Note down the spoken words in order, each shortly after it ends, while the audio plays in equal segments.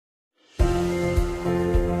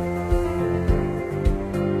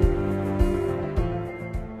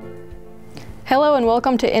Hello and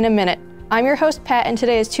welcome to In a Minute. I'm your host Pat and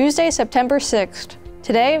today is Tuesday, September 6th.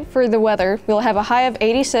 Today, for the weather, we'll have a high of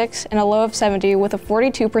 86 and a low of 70 with a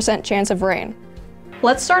 42% chance of rain.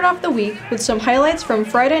 Let's start off the week with some highlights from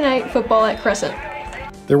Friday night football at Crescent.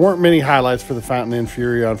 There weren't many highlights for the Fountain Inn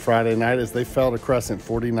Fury on Friday night as they fell to Crescent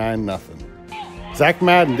 49-0. Zach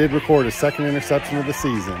Madden did record his second interception of the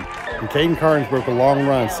season, and Caden Carnes broke a long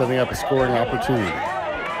run setting up a scoring opportunity.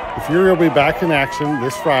 The Fury will be back in action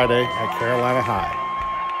this Friday at Carolina High.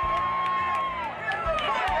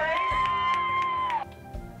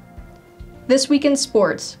 This week in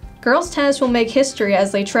sports, girls tennis will make history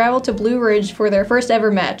as they travel to Blue Ridge for their first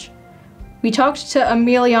ever match. We talked to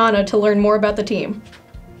Emiliana to learn more about the team.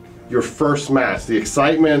 Your first match, the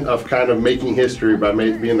excitement of kind of making history by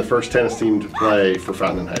being the first tennis team to play for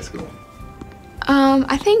Fountain Inn High School.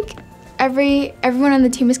 I think everyone on the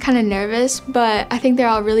team is kind of nervous, but I think they're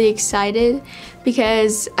all really excited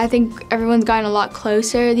because I think everyone's gotten a lot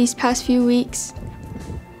closer these past few weeks.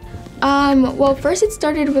 Well, first it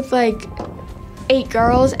started with like 8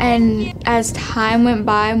 girls, and as time went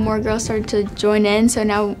by, more girls started to join in, so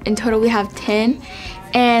now in total we have 10.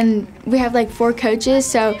 And we have like 4 coaches,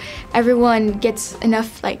 so everyone gets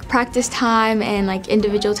enough like practice time and like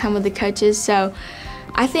individual time with the coaches. So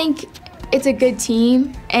I think it's a good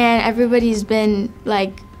team and everybody's been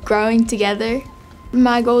like growing together.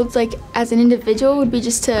 My goals like as an individual would be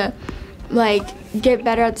just to like get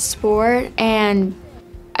better at the sport and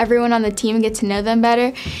everyone on the team get to know them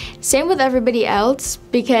better. Same with everybody else,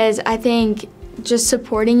 because I think just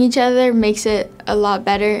supporting each other makes it a lot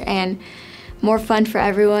better and more fun for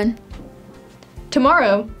everyone.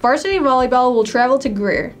 Tomorrow, varsity volleyball will travel to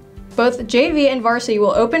Greer. Both JV and varsity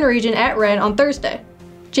will open region at Wren on Thursday.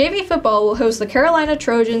 JV football will host the Carolina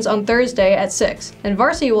Trojans on Thursday at 6, and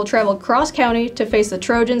varsity will travel cross-county to face the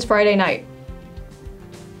Trojans Friday night.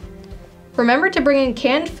 Remember to bring in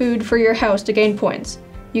canned food for your house to gain points.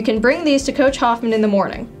 You can bring these to Coach Hoffman in the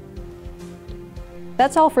morning.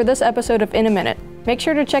 That's all for this episode of In a Minute. Make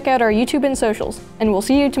sure to check out our YouTube and socials, and we'll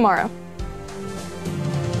see you tomorrow.